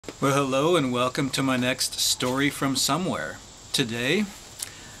Well, hello and welcome to my next story from somewhere. Today,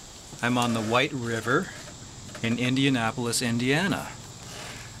 I'm on the White River in Indianapolis, Indiana.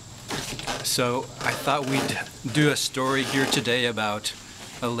 So I thought we'd do a story here today about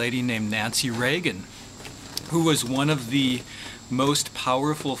a lady named Nancy Reagan, who was one of the most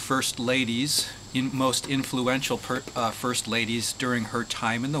powerful first ladies, most influential first ladies during her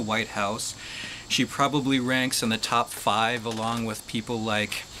time in the White House. She probably ranks in the top 5 along with people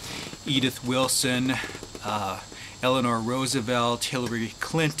like Edith Wilson, Eleanor Roosevelt, Hillary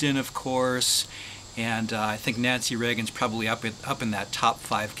Clinton, of course, and I think Nancy Reagan's probably up in that top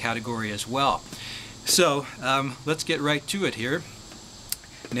 5 category as well. So let's get right to it here.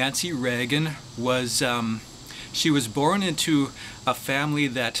 Nancy Reagan was she was born into a family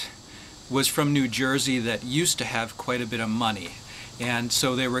that was from New Jersey that used to have quite a bit of money. And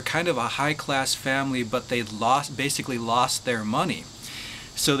so they were kind of a high-class family, but they'd basically lost their money.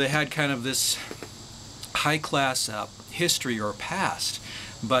 So they had kind of this high-class history or past,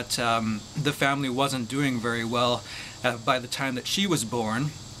 but the family wasn't doing very well by the time that she was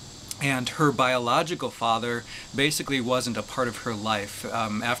born, and her biological father basically wasn't a part of her life.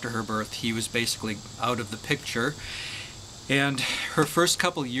 After her birth, he was basically out of the picture. And her first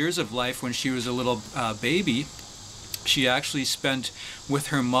couple years of life, when she was a little baby, she actually spent with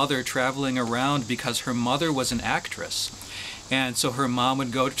her mother traveling around because her mother was an actress. And so her mom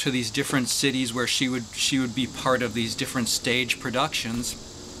would go to these different cities where she would be part of these different stage productions.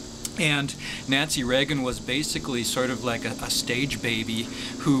 And Nancy Reagan was basically sort of like a stage baby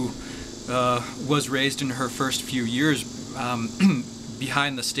who was raised in her first few years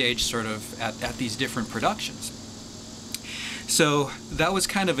behind the stage, sort of at these different productions. So that was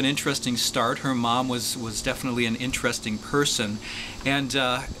kind of an interesting start. Her mom was definitely an interesting person, and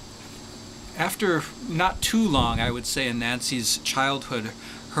after not too long, I would say, in Nancy's childhood,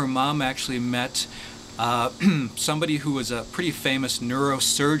 her mom actually met somebody who was a pretty famous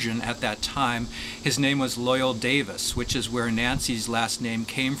neurosurgeon at that time. His name was Loyal Davis, which is where Nancy's last name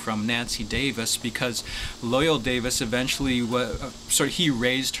came from, Nancy Davis, because Loyal Davis eventually he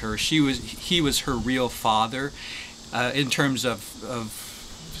raised her. He was her real father. In terms of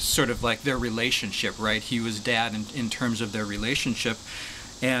sort of like their relationship, right? He was dad in terms of their relationship,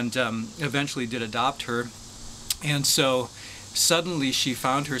 and eventually did adopt her. And so suddenly she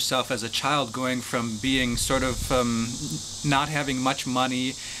found herself as a child going from being sort of not having much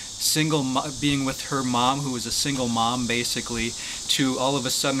money, being with her mom, who was a single mom basically, to all of a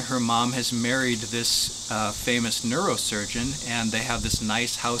sudden her mom has married this famous neurosurgeon, and they have this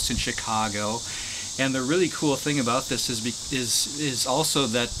nice house in Chicago. And the really cool thing about this is also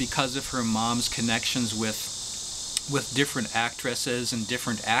that because of her mom's connections with different actresses and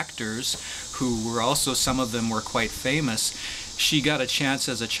different actors, who were also, some of them were quite famous, she got a chance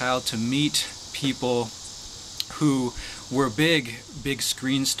as a child to meet people who were big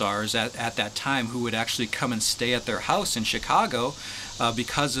screen stars at that time, who would actually come and stay at their house in Chicago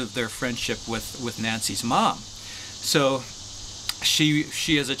because of their friendship with Nancy's mom. So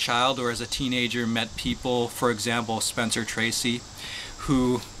she as a child or as a teenager met people, for example, Spencer Tracy,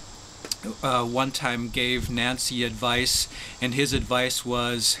 who one time gave Nancy advice, and his advice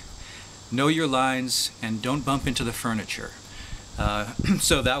was, know your lines and don't bump into the furniture.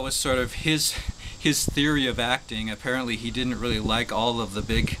 So that was sort of his theory of acting. Apparently he didn't really like all of the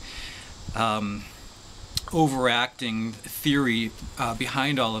big overacting theory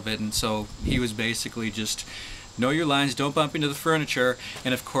behind all of it, and so he was basically just know your lines, don't bump into the furniture.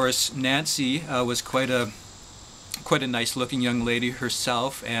 And of course Nancy was quite a nice looking young lady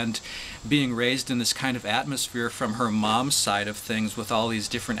herself, and being raised in this kind of atmosphere from her mom's side of things with all these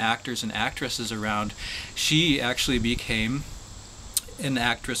different actors and actresses around, she actually became an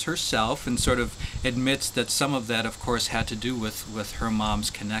actress herself, and sort of admits that some of that of course had to do with her mom's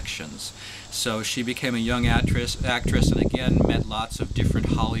connections. So she became a young actress and again met lots of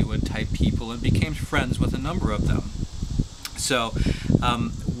different Hollywood type people and became friends with a number of them. So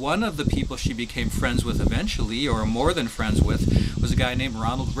one of the people she became friends with eventually, or more than friends with, was a guy named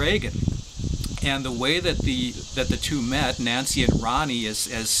Ronald Reagan. And the way that the two met, Nancy and Ronnie,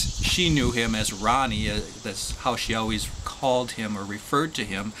 as she knew him as Ronnie, that's how she always called him or referred to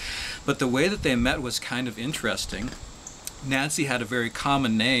him, but the way that they met was kind of interesting. Nancy had a very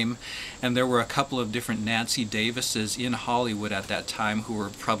common name, and there were a couple of different Nancy Davises in Hollywood at that time who were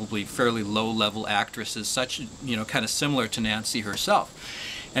probably fairly low-level actresses, such, kind of similar to Nancy herself.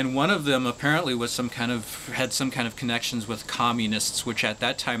 And one of them apparently was had some kind of connections with communists, which at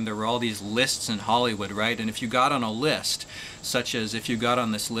that time there were all these lists in Hollywood, right? And if you got on a list, such as if you got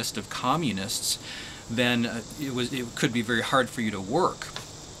on this list of communists, then it could be very hard for you to work.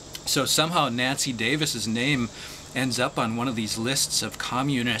 So somehow Nancy Davis's name ends up on one of these lists of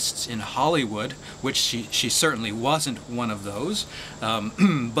communists in Hollywood, which she certainly wasn't one of those,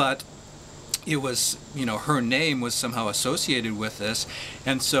 but it was, you know, her name was somehow associated with this,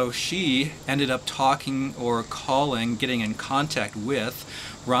 and so she ended up talking or calling, getting in contact with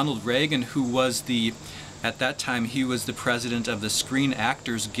Ronald Reagan, who was at that time, he was the president of the Screen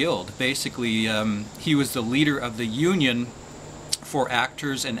Actors Guild. Basically, he was the leader of the union for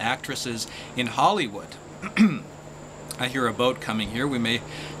actors and actresses in Hollywood. I hear a boat coming here. We may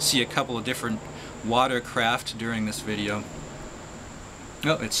see a couple of different watercraft during this video.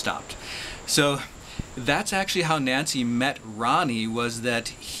 Oh, it stopped. So that's actually how Nancy met Ronnie, was that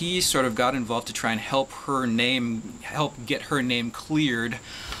he sort of got involved to try and help get her name cleared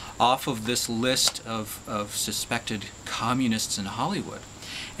off of this list of suspected communists in Hollywood.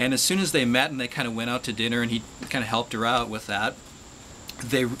 And as soon as they met and they kind of went out to dinner and he kind of helped her out with that,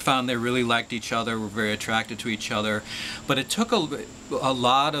 they found they really liked each other, were very attracted to each other. But it took a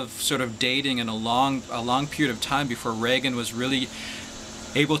lot of sort of dating and a long period of time before Reagan was really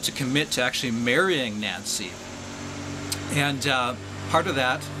able to commit to actually marrying Nancy. And part of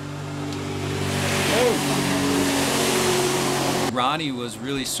that, Ronnie was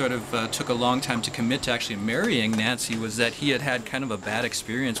really sort of took a long time to commit to actually marrying Nancy, was that he had had kind of a bad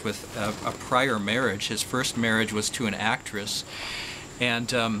experience with a prior marriage. His first marriage was to an actress, and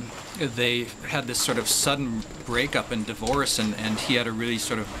they had this sort of sudden breakup and divorce, and he had a really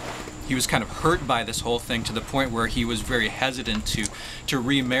sort of, he was kind of hurt by this whole thing to the point where he was very hesitant to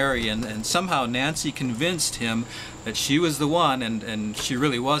remarry, and somehow Nancy convinced him that she was the one, and she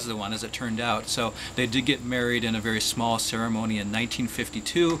really was the one, as it turned out. So they did get married in a very small ceremony in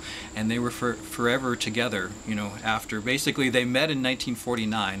 1952, and they were forever together, you know, after. Basically, they met in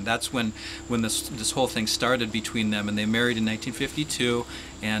 1949. That's when this whole thing started between them, and they married in 1952,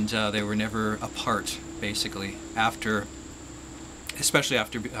 and they were never apart, basically, especially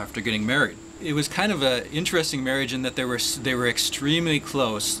after getting married. It was kind of an interesting marriage in that they were extremely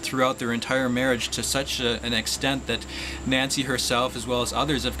close throughout their entire marriage, to such an extent that Nancy herself, as well as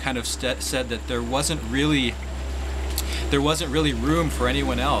others, have kind of said that there wasn't really room for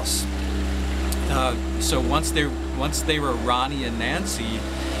anyone else. So once they were Ronnie and Nancy,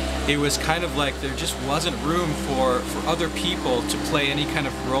 it was kind of like there just wasn't room for other people to play any kind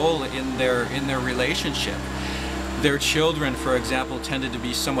of role in their relationship. Their children, for example, tended to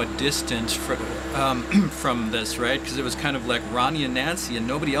be somewhat distant from this, right? Because it was kind of like Ronnie and Nancy, and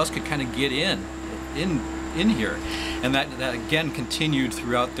nobody else could kind of get in here, and that again continued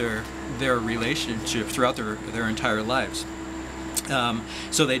throughout their relationship, throughout their entire lives.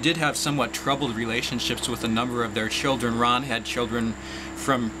 So they did have somewhat troubled relationships with a number of their children. Ronald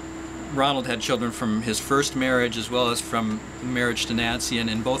had children from his first marriage, as well as from marriage to Nancy, and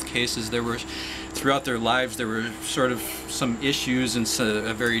in both cases throughout their lives there were sort of some issues and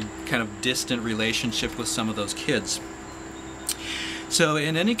a very kind of distant relationship with some of those kids. So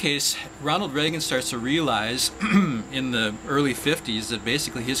in any case, Ronald Reagan starts to realize in the early 50s that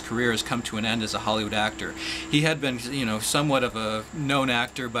basically his career has come to an end as a Hollywood actor. He had been, you know, somewhat of a known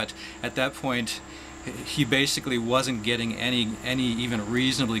actor, but at that point he basically wasn't getting any even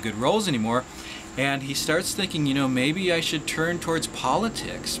reasonably good roles anymore. And he starts thinking, you know, maybe I should turn towards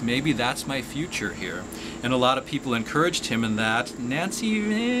politics. Maybe that's my future here. And a lot of people encouraged him in that.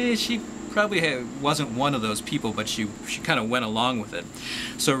 Nancy, she probably wasn't one of those people, but she kind of went along with it.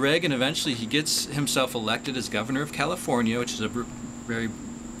 So Reagan eventually, he gets himself elected as governor of California, which is a very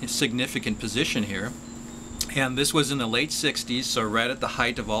significant position here. And this was in the late 60s, so right at the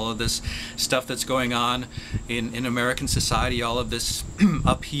height of all of this stuff that's going on in American society, all of this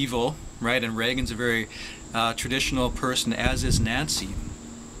upheaval, right? And Reagan's a very traditional person, as is Nancy.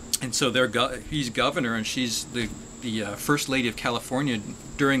 And so he's governor, and she's the First Lady of California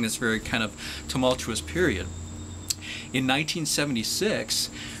during this very kind of tumultuous period. In 1976,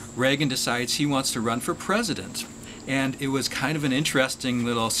 Reagan decides he wants to run for president. And it was kind of an interesting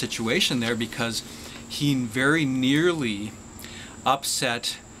little situation there, because he very nearly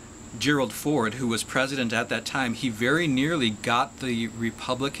upset Gerald Ford, who was president at that time. He very nearly got the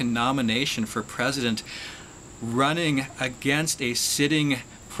Republican nomination for president, running against a sitting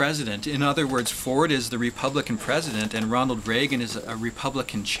president. In other words, Ford is the Republican president and Ronald Reagan is a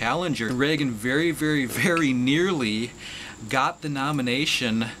Republican challenger. Reagan very, very, very nearly got the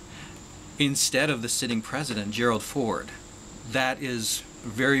nomination instead of the sitting president, Gerald Ford. That is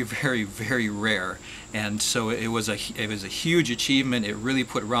very, very, very rare, and so it was a huge achievement. It really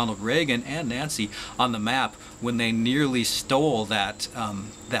put Ronald Reagan and Nancy on the map when they nearly stole that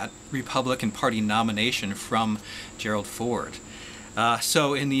Republican Party nomination from Gerald Ford.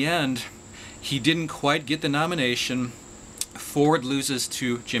 So in the end, he didn't quite get the nomination. Ford loses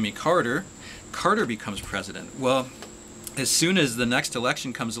to Jimmy Carter. Carter becomes president. Well, as soon as the next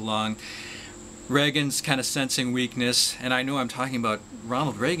election comes along, Reagan's kind of sensing weakness, and I know I'm talking about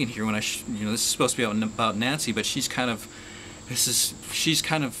Ronald Reagan here when this is supposed to be about Nancy, but she's kind of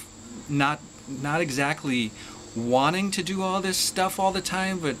not exactly wanting to do all this stuff all the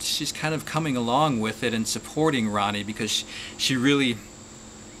time, but she's kind of coming along with it and supporting Ronnie, because she really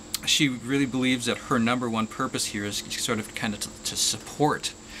believes that her number one purpose here is sort of kind of to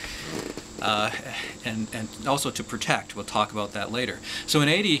support and also to protect. We'll talk about that later. So in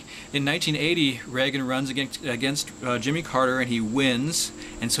 1980, Reagan runs against Jimmy Carter, and he wins,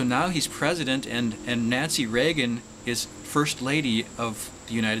 and so now he's president, and Nancy Reagan is First Lady of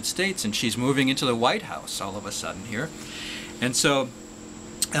the United States, and she's moving into the White House all of a sudden here. And so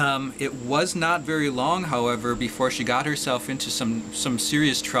it was not very long, however, before she got herself into some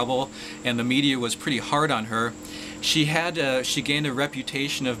serious trouble, and the media was pretty hard on her. She gained a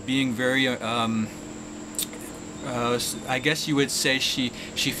reputation of being very, I guess you would say she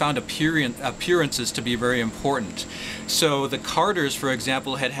found appearances to be very important. So the Carters, for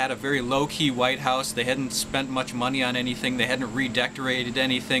example, had a very low-key White House. They hadn't spent much money on anything. They hadn't redecorated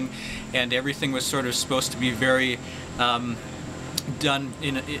anything, and everything was sort of supposed to be very done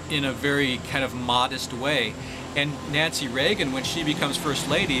in a very kind of modest way. And Nancy Reagan, when she becomes First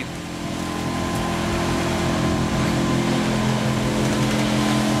Lady,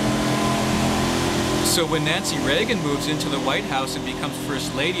 so when Nancy Reagan moves into the White House and becomes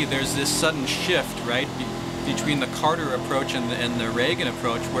First Lady, there's this sudden shift, right, between the Carter approach and the Reagan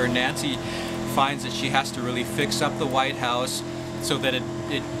approach, where Nancy finds that she has to really fix up the White House so that it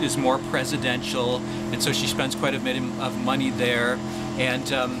is more presidential, and so she spends quite a bit of money there.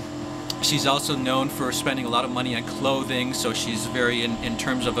 And she's also known for spending a lot of money on clothing, so she's very, in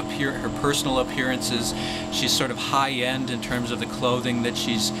terms of her personal appearances, she's sort of high-end in terms of the clothing that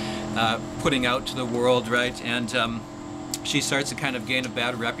she's putting out to the world, right? And she starts to kind of gain a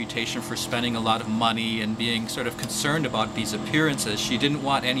bad reputation for spending a lot of money and being sort of concerned about these appearances. She didn't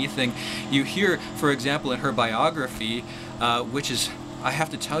want anything. You hear, for example, in her biography, which is, I have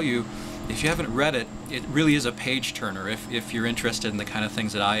to tell you, if you haven't read it, it really is a page turner if you're interested in the kind of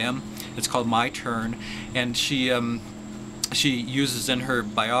things that I am. It's called My Turn, and she uses in her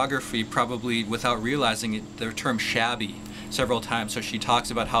biography, probably without realizing it, the term shabby several times. So she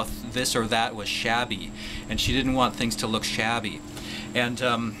talks about how this or that was shabby, and she didn't want things to look shabby. And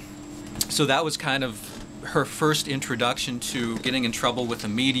so that was kind of her first introduction to getting in trouble with the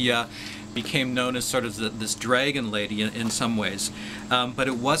media, became known as sort of this dragon lady in some ways. But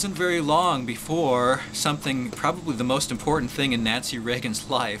it wasn't very long before something, probably the most important thing in Nancy Reagan's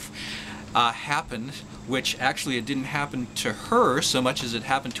life, happened, which actually it didn't happen to her so much as it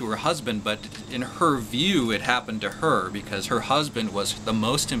happened to her husband, but in her view it happened to her because her husband was the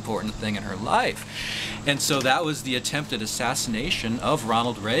most important thing in her life. And so that was the attempted assassination of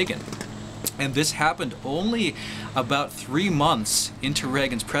Ronald Reagan. And this happened only about 3 months into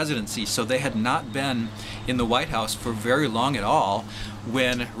Reagan's presidency, so they had not been in the White House for very long at all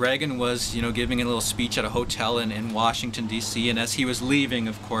when Reagan was, giving a little speech at a hotel in Washington, D.C., and as he was leaving,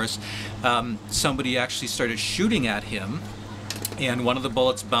 of course, somebody actually started shooting at him, and one of the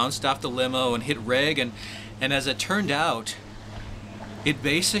bullets bounced off the limo and hit Reagan, and as it turned out, it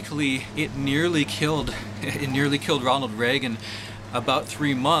nearly killed Ronald Reagan about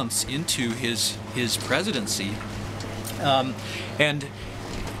 3 months into his presidency. And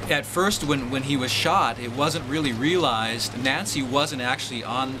at first, when he was shot, it wasn't really realized. Nancy wasn't actually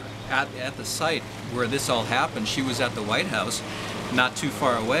at the site where this all happened. She was at the White House, not too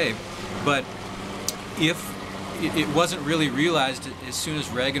far away. But it wasn't really realized as soon as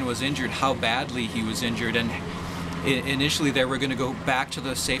Reagan was injured how badly he was injured. And initially, they were going to go back to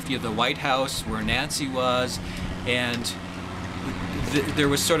the safety of the White House where Nancy was, and there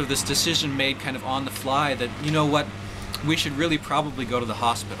was sort of this decision made kind of on the fly that, you know what, we should really probably go to the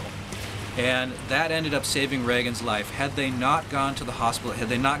hospital. And that ended up saving Reagan's life. Had they not gone to the hospital, had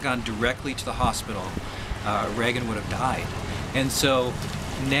they not gone directly to the hospital, Reagan would have died. And so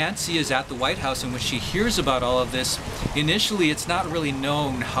Nancy is at the White House, and when she hears about all of this, initially it's not really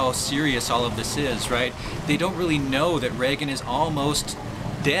known how serious all of this is, right? They don't really know that Reagan is almost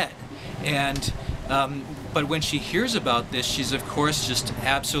dead. And but when she hears about this, she's of course just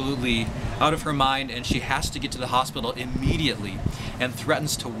absolutely out of her mind, and she has to get to the hospital immediately and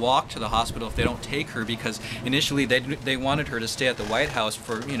threatens to walk to the hospital if they don't take her, because initially they wanted her to stay at the White House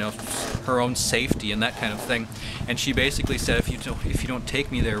for, her own safety and that kind of thing. And she basically said, if you don't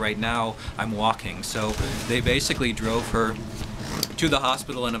take me there right now, I'm walking. So they basically drove her to the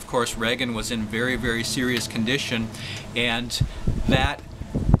hospital, and of course Reagan was in very, very serious condition, and that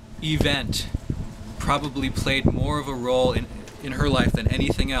event probably played more of a role in her life than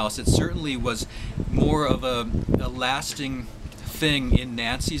anything else. It certainly was more of a lasting thing in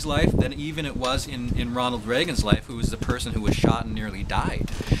Nancy's life than even it was in Ronald Reagan's life, who was the person who was shot and nearly died.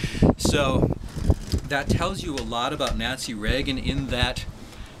 So that tells you a lot about Nancy Reagan, in that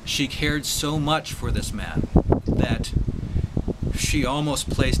she cared so much for this man that she almost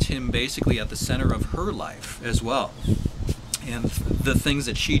placed him basically at the center of her life as well. And the things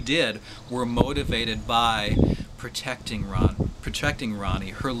that she did were motivated by protecting Ronnie,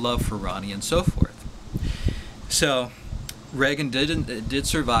 her love for Ronnie, and so forth. So Reagan did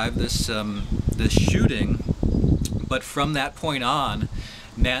survive this shooting, but from that point on,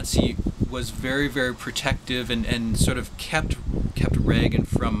 Nancy was very, very protective and sort of kept Reagan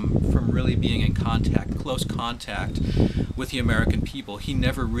from really being in close contact with the American people. He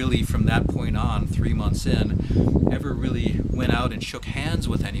never really, from that point on, 3 months in, ever really went out and shook hands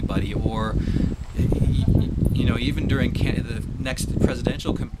with anybody, or even during the next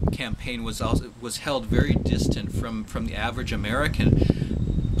presidential campaign was held very distant from the average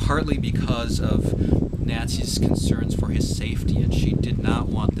American, partly because of Nancy's concerns for his safety, and she did not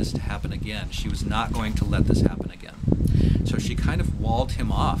want this to happen again. She was not going to let this happen again. So she kind of walled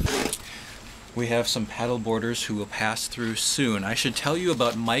him off. We have some paddleboarders who will pass through soon. I should tell you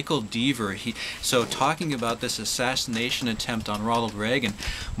about Michael Deaver. So talking about this assassination attempt on Ronald Reagan,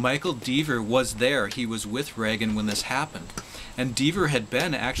 Michael Deaver was there. He was with Reagan when this happened. And Deaver had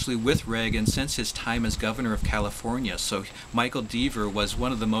been actually with Reagan since his time as governor of California. So Michael Deaver was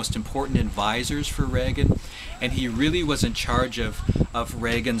one of the most important advisors for Reagan, and he really was in charge of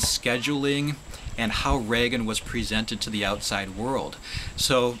Reagan's scheduling and how Reagan was presented to the outside world.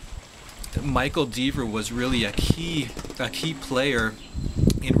 So Michael Deaver was really a key player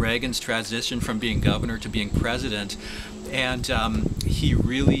in Reagan's transition from being governor to being president, and he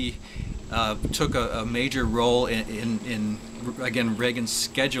really took a major role in again, Reagan's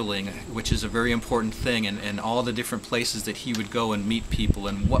scheduling, which is a very important thing, and all the different places that he would go and meet people,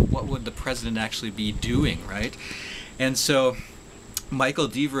 and what would the president actually be doing, right? And so Michael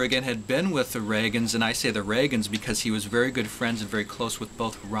Deaver, again, had been with the Reagans, and I say the Reagans because he was very good friends and very close with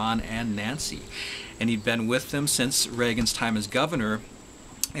both Ron and Nancy. And he'd been with them since Reagan's time as governor,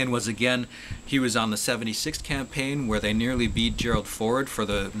 and he was on the 76th campaign where they nearly beat Gerald Ford for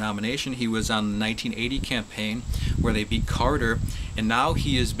the nomination. He was on the 1980 campaign where they beat Carter, and now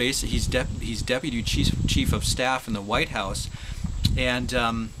he's deputy chief of staff in the White House.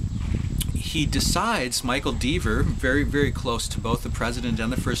 And he decides, Michael Deaver, very, very close to both the president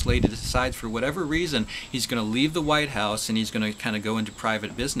and the first lady, decides for whatever reason he's going to leave the White House and he's going to kind of go into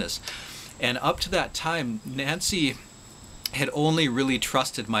private business. And up to that time, Nancy had only really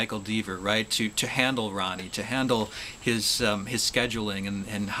trusted Michael Deaver, right, to handle Ronnie, to handle his scheduling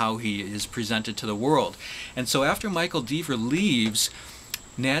and how he is presented to the world. And so after Michael Deaver leaves,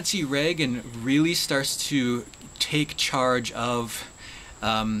 Nancy Reagan really starts to take charge of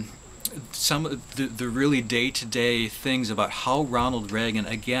some of the really day-to-day things about how Ronald Reagan,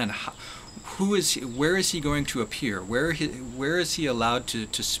 again, where is he going to appear? Where is he allowed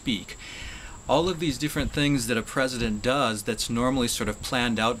to speak? All of these different things that a president does that's normally sort of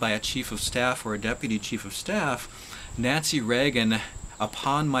planned out by a chief of staff or a deputy chief of staff, Nancy Reagan,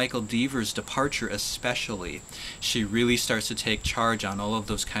 upon Michael Deaver's departure especially, she really starts to take charge on all of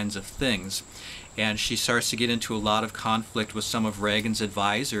those kinds of things. And she starts to get into a lot of conflict with some of Reagan's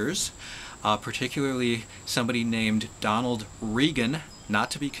advisors, particularly somebody named Donald Reagan,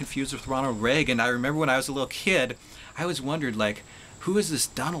 not to be confused with Ronald Reagan. I remember when I was a little kid, I always wondered, like, who is this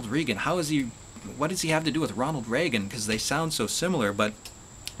Donald Reagan? What does he have to do with Ronald Reagan? Because they sound so similar. But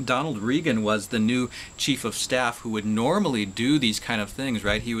Donald Reagan was the new chief of staff who would normally do these kind of things,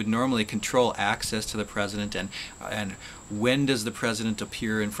 right? He would normally control access to the president and when does the president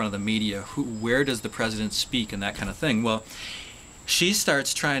appear in front of the media, where does the president speak, and that kind of thing. Well, she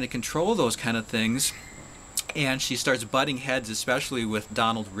starts trying to control those kind of things, and she starts butting heads, especially with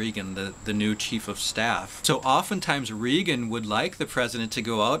Donald Reagan, the new chief of staff. So oftentimes Reagan would like the president to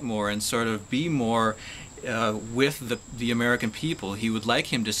go out more and sort of be more with the American people. He would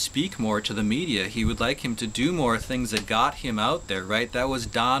like him to speak more to the media. He would like him to do more things that got him out there, right? That was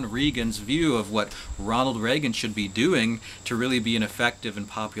Don Reagan's view of what Ronald Reagan should be doing to really be an effective and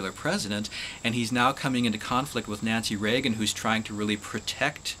popular president. And he's now coming into conflict with Nancy Reagan, who's trying to really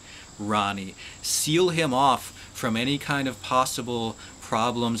protect Ronnie, seal him off from any kind of possible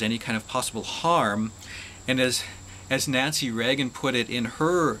problems, any kind of possible harm. And as as Nancy Reagan put it in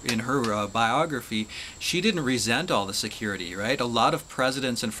her biography, she didn't resent all the security, right? A lot of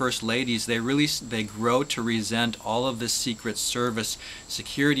presidents and first ladies, they grow to resent all of this Secret Service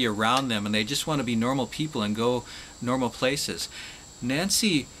security around them, and they just want to be normal people and go normal places.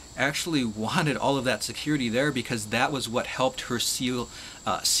 Nancy actually wanted all of that security there because that was what helped her seal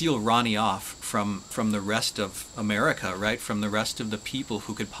Ronnie off from the rest of America, right? From the rest of the people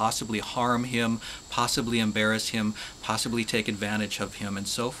who could possibly harm him, possibly embarrass him, possibly take advantage of him, and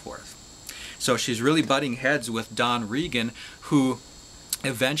so forth. So she's really butting heads with Don Regan, who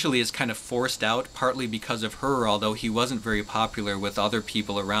eventually is kind of forced out, partly because of her, although he wasn't very popular with other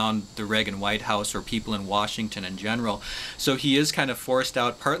people around the Reagan White House or people in Washington in general. So he is kind of forced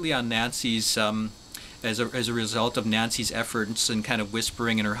out, partly on Nancy's, as a result of Nancy's efforts and kind of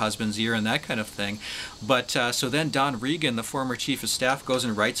whispering in her husband's ear and that kind of thing. But so then Don Regan, the former chief of staff, goes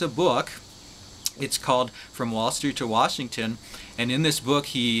and writes a book. It's called From Wall Street to Washington, and in this book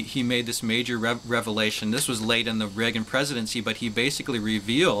he made this major revelation. This was late in the Reagan presidency, but he basically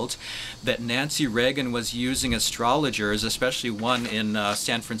revealed that Nancy Reagan was using astrologers, especially one in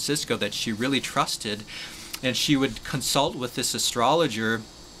San Francisco that she really trusted, and she would consult with this astrologer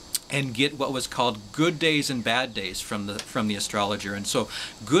and get what was called good days and bad days from the astrologer. And so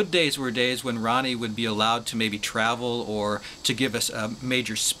good days were days when Ronnie would be allowed to maybe travel or to give us a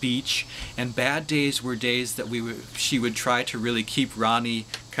major speech, and bad days were days that she would try to really keep Ronnie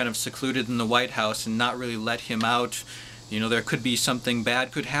kind of secluded in the White House and not really let him out. You know, there could be something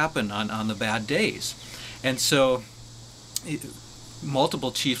bad could happen on the bad days. And so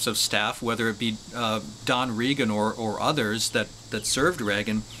multiple chiefs of staff, whether it be Don Regan or others that served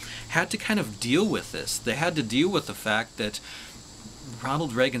Reagan, had to kind of deal with this. They had to deal with the fact that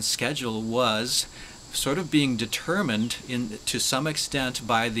Ronald Reagan's schedule was sort of being determined to some extent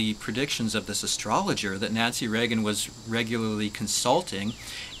by the predictions of this astrologer that Nancy Reagan was regularly consulting,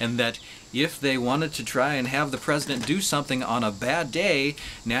 and that if they wanted to try and have the president do something on a bad day,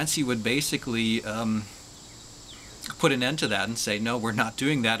 Nancy would basically put an end to that and say, no, we're not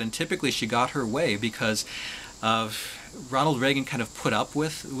doing that. And typically she got her way because Ronald Reagan kind of put up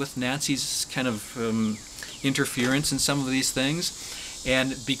with Nancy's kind of interference in some of these things.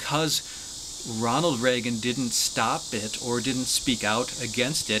 And because Ronald Reagan didn't stop it or didn't speak out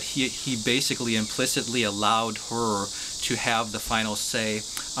against it, he basically implicitly allowed her to have the final say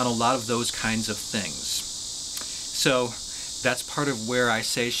on a lot of those kinds of things. So that's part of where I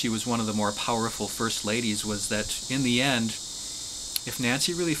say she was one of the more powerful first ladies, was that in the end, if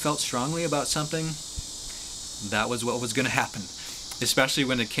Nancy really felt strongly about something, that was what was going to happen, especially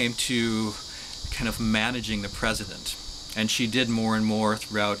when it came to kind of managing the president. And she did more and more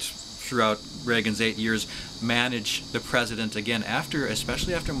throughout Reagan's 8 years manage the president again,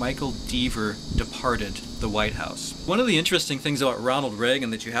 especially after Michael Deaver departed the White House. One of the interesting things about Ronald Reagan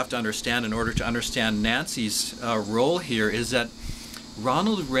that you have to understand in order to understand Nancy's role here is that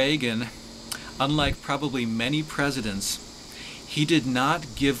Ronald Reagan, unlike probably many presidents, he did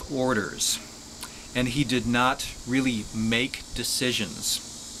not give orders, and he did not really make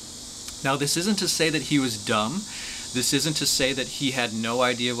decisions. Now, this isn't to say that he was dumb. This isn't to say that he had no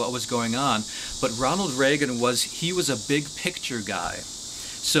idea what was going on, but Ronald Reagan was a big picture guy.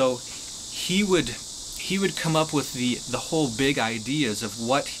 So he would come up with the whole big ideas of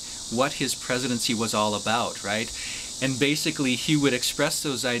what his presidency was all about, right? And basically he would express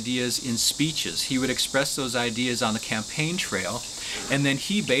those ideas in speeches. He would express those ideas on the campaign trail, and then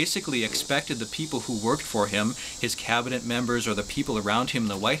he basically expected the people who worked for him, his cabinet members or the people around him in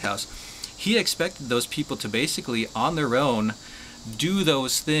the White House, he expected those people to basically, on their own, do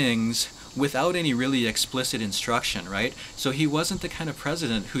those things without any really explicit instruction, right? So he wasn't the kind of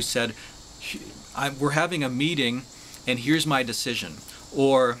president who said, we're having a meeting and here's my decision,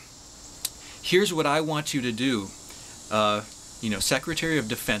 or here's what I want you to do. Secretary of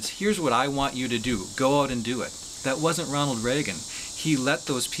Defense, here's what I want you to do. Go out and do it. That wasn't Ronald Reagan. He let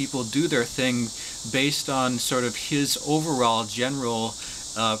those people do their thing based on sort of his overall general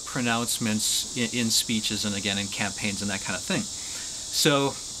pronouncements in speeches and again in campaigns and that kind of thing.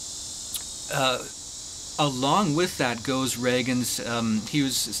 So along with that goes Reagan's, he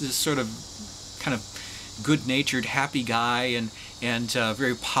was this sort of kind of good-natured, happy guy and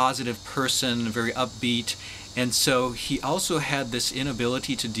very positive person, very upbeat. And so he also had this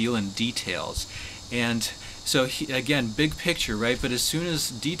inability to deal in details. And so again, big picture, right? But as soon as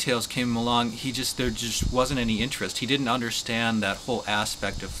details came along, there just wasn't any interest. He didn't understand that whole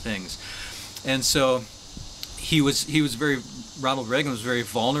aspect of things. And so Ronald Reagan was very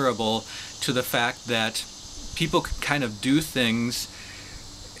vulnerable to the fact that people could kind of do things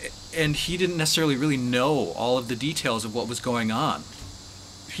and he didn't necessarily really know all of the details of what was going on.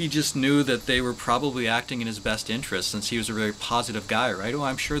 He just knew that they were probably acting in his best interest, since he was a very positive guy, right? Oh,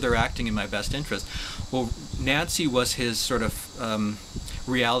 I'm sure they're acting in my best interest. Well, Nancy was his sort of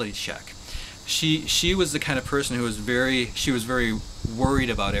reality check. She was the kind of person who was very worried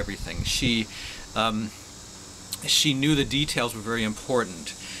about everything. She knew the details were very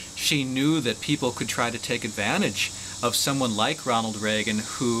important. She knew that people could try to take advantage of someone like Ronald Reagan,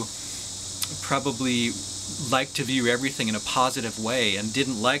 who probably liked to view everything in a positive way and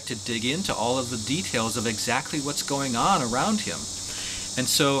didn't like to dig into all of the details of exactly what's going on around him. And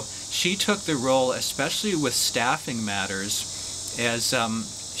so she took the role, especially with staffing matters, as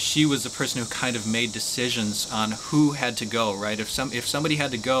she was the person who kind of made decisions on who had to go, right? If somebody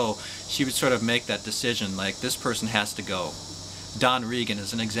had to go, she would sort of make that decision, like, this person has to go. Don Regan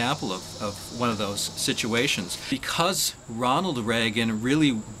is an example of one of those situations. Because Ronald Reagan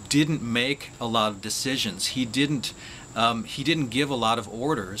really didn't make a lot of decisions, he didn't give a lot of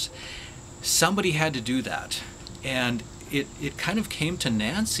orders, somebody had to do that. And it kind of came to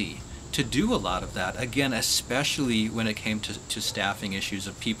Nancy to do a lot of that, again, especially when it came to staffing issues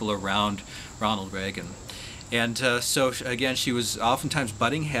of people around Ronald Reagan. And so, again, she was oftentimes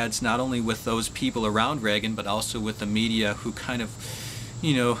butting heads not only with those people around Reagan, but also with the media, who kind of,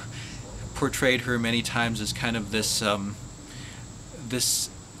 you know, portrayed her many times as kind of this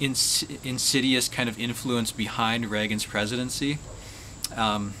insidious kind of influence behind Reagan's presidency,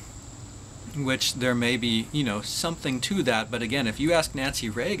 which there may be, you know, something to that. But again, if you ask Nancy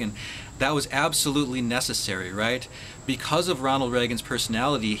Reagan, that was absolutely necessary, right? Because of Ronald Reagan's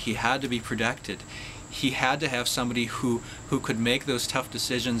personality, he had to be protected. He had to have somebody who could make those tough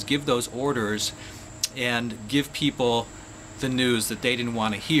decisions, give those orders, and give people the news that they didn't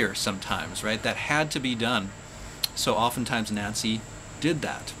want to hear sometimes, right? That had to be done. So oftentimes Nancy did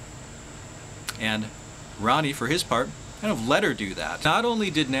that. And Ronnie, for his part, kind of let her do that. Not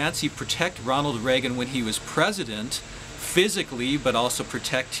only did Nancy protect Ronald Reagan when he was president, physically, but also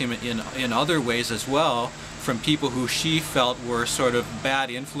protect him in other ways as well, from people who she felt were sort of bad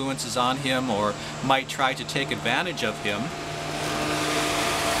influences on him or might try to take advantage of him.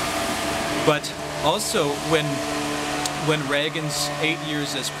 But also, when Reagan's 8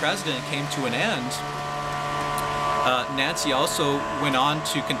 years as president came to an end, Nancy also went on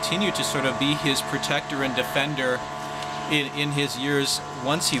to continue to sort of be his protector and defender in his years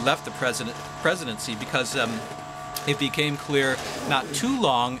once he left the presidency, because it became clear not too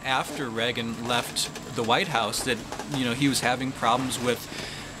long after Reagan left the White House that, you know, he was having problems with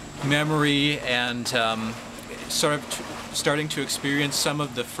memory and sort of starting to experience some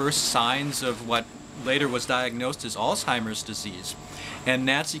of the first signs of what later was diagnosed as Alzheimer's disease. And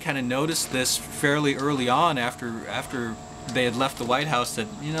Nancy kind of noticed this fairly early on after they had left the White House, that,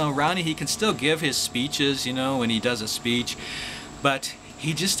 you know, Ronnie, he can still give his speeches, you know, when he does a speech, but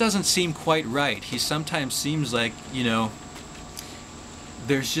he just doesn't seem quite right. He sometimes seems like, you know,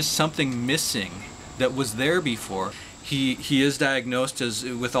 there's just something missing that was there before. He is diagnosed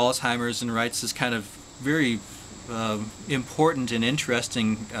with Alzheimer's and writes this kind of very important and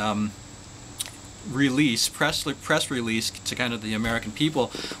interesting press release to kind of the American people,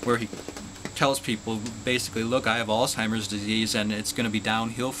 where he tells people basically, look, I have Alzheimer's disease and it's going to be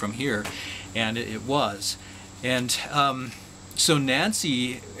downhill from here. And it was. And so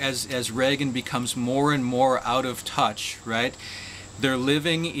Nancy, as Reagan becomes more and more out of touch, right? They're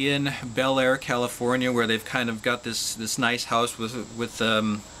living in Bel Air, California, where they've kind of got this nice house with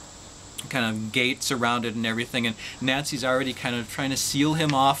kind of gates around it and everything. And Nancy's already kind of trying to seal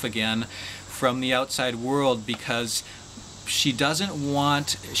him off again from the outside world, because she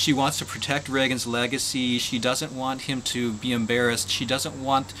wants to protect Reagan's legacy. She doesn't want him to be embarrassed. She doesn't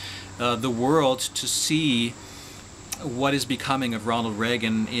want the world to see what is becoming of Ronald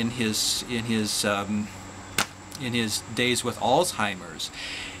Reagan in his days with Alzheimer's.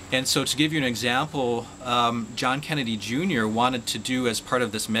 And so, to give you an example, John Kennedy Jr. wanted to do, as part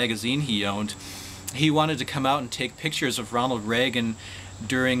of this magazine he owned, he wanted to come out and take pictures of Ronald Reagan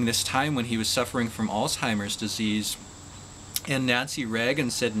during this time when he was suffering from Alzheimer's disease. And Nancy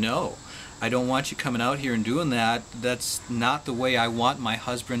Reagan said, no, I don't want you coming out here and doing that. That's not the way I want my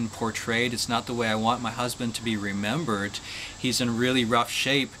husband portrayed. It's not the way I want my husband to be remembered. He's in really rough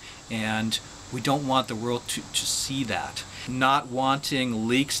shape, and we don't want the world to see that. Not wanting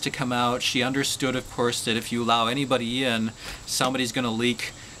leaks to come out, she understood, of course, that if you allow anybody in, somebody's going to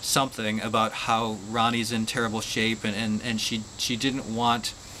leak something about how Ronnie's in terrible shape, and she didn't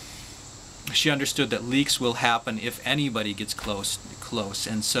want. She understood that leaks will happen if anybody gets close,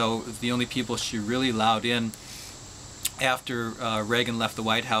 and so the only people she really allowed in after Reagan left the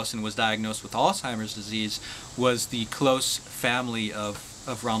White House and was diagnosed with Alzheimer's disease was the close family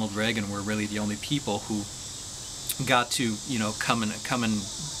of Ronald Reagan were really the only people who got to, you know, come and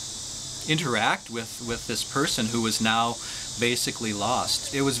interact with this person who was now basically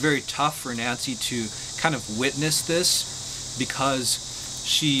lost. It was very tough for Nancy to kind of witness this because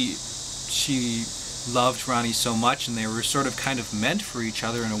she loved Ronnie so much, and they were sort of kind of meant for each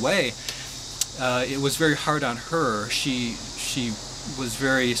other in a way. It was very hard on her. She was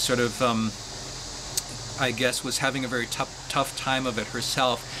very sort of, I guess, was having a very tough time of it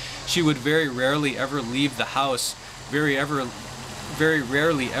herself. She would very rarely ever leave the house, very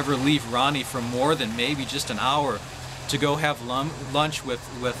rarely ever leave Ronnie for more than maybe just an hour to go have lunch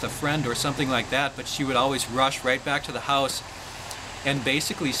with a friend or something like that, but she would always rush right back to the house and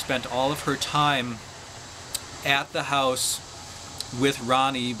basically spent all of her time at the house with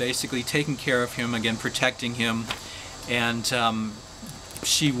Ronnie, basically taking care of him, again protecting him, and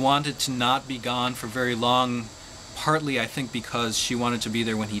she wanted to not be gone for very long, partly I think because she wanted to be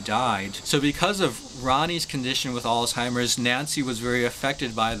there when he died. So because of Ronnie's condition with Alzheimer's, Nancy was very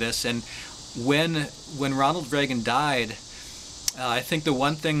affected by this, and when Ronald Reagan died, I think the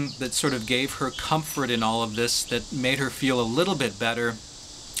one thing that sort of gave her comfort in all of this, that made her feel a little bit better,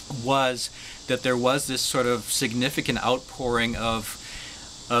 was that there was this sort of significant outpouring of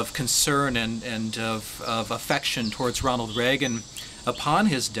concern and of affection towards Ronald Reagan upon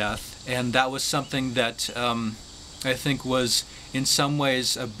his death, and that was something that I think was in some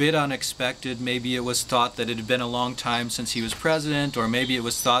ways a bit unexpected. Maybe it was thought that it had been a long time since he was president, or maybe it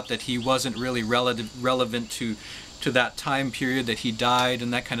was thought that he wasn't really relevant to that time period that he died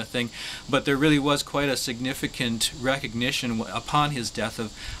and that kind of thing. But there really was quite a significant recognition upon his death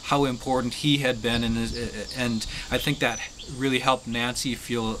of how important he had been, and I think that really helped Nancy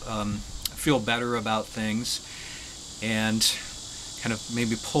feel better about things, and kind of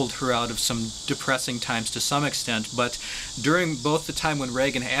maybe pulled her out of some depressing times to some extent. But during both the time when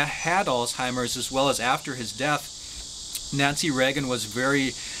Reagan had Alzheimer's as well as after his death, Nancy Reagan was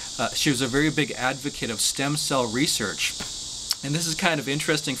she was a very big advocate of stem cell research. And this is kind of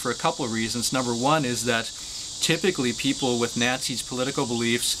interesting for a couple of reasons. Number one is that typically people with Nancy's political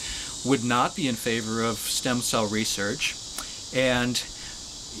beliefs would not be in favor of stem cell research. And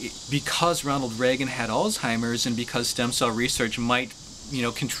because Ronald Reagan had Alzheimer's, and because stem cell research might, you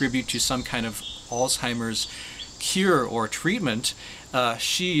know, contribute to some kind of Alzheimer's cure or treatment,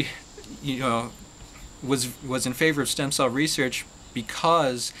 she, you know, was in favor of stem cell research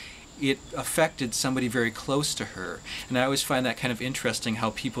because it affected somebody very close to her. And I always find that kind of interesting,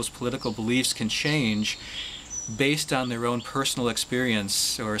 how people's political beliefs can change based on their own personal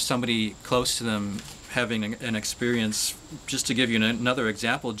experience, or somebody close to them having an experience. Just to give you another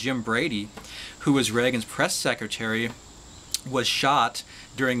example, Jim Brady, who was Reagan's press secretary, was shot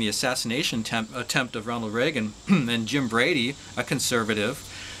during the assassination attempt of Ronald Reagan. And Jim Brady, a conservative,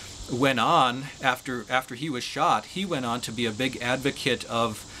 went on, after he was shot, he went on to be a big advocate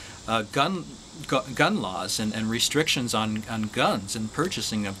of gun laws and restrictions on guns and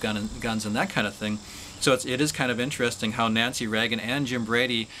purchasing of guns and that kind of thing. So it is kind of interesting how Nancy Reagan and Jim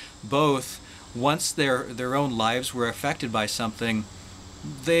Brady both, once their own lives were affected by something,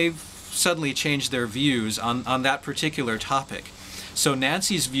 they've suddenly changed their views on that particular topic. So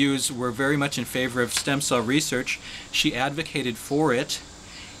Nancy's views were very much in favor of stem cell research. She advocated for it,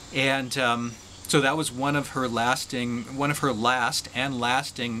 and so that was one of her last and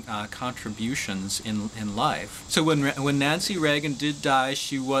lasting contributions in life. So when Nancy Reagan did die,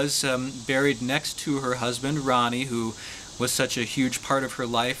 she was buried next to her husband Ronnie, who was such a huge part of her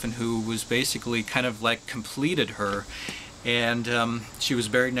life and who was basically kind of like completed her. And she was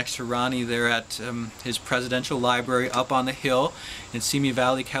buried next to Ronnie there at his presidential library up on the hill in Simi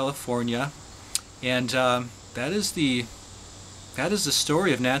Valley, California. And that is the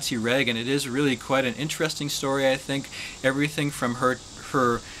story of Nancy Reagan. It is really quite an interesting story, I think. Everything from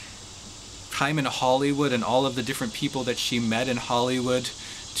her time in Hollywood and all of the different people that she met in Hollywood,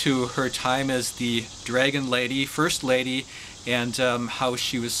 to her time as the Dragon Lady, First Lady, and how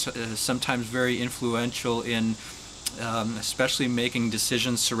she was sometimes very influential in especially making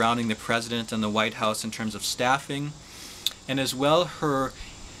decisions surrounding the president and the White House in terms of staffing, and as well her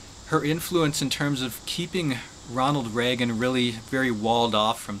influence in terms of keeping Ronald Reagan really very walled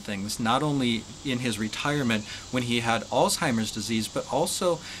off from things, not only in his retirement when he had Alzheimer's disease, but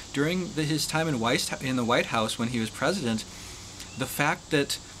also during his time in the White House when he was president. The fact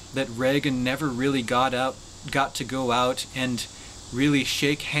that Reagan never really got to go out and really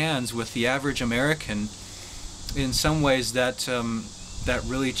shake hands with the average American, in some ways that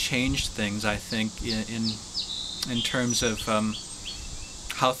really changed things, I think, in terms of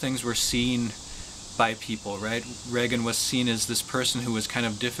how things were seen by people, right? Reagan was seen as this person who was kind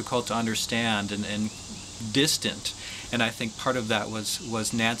of difficult to understand and distant, and I think part of that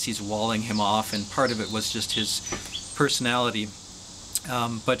was Nancy's walling him off, and part of it was just his personality.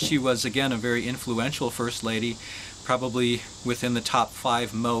 But she was, again, a very influential First Lady, probably within the top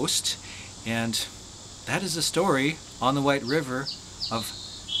 5 most, and that is the story on the White River of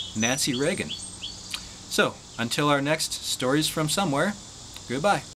Nancy Reagan. So, until our next Stories from Somewhere, goodbye.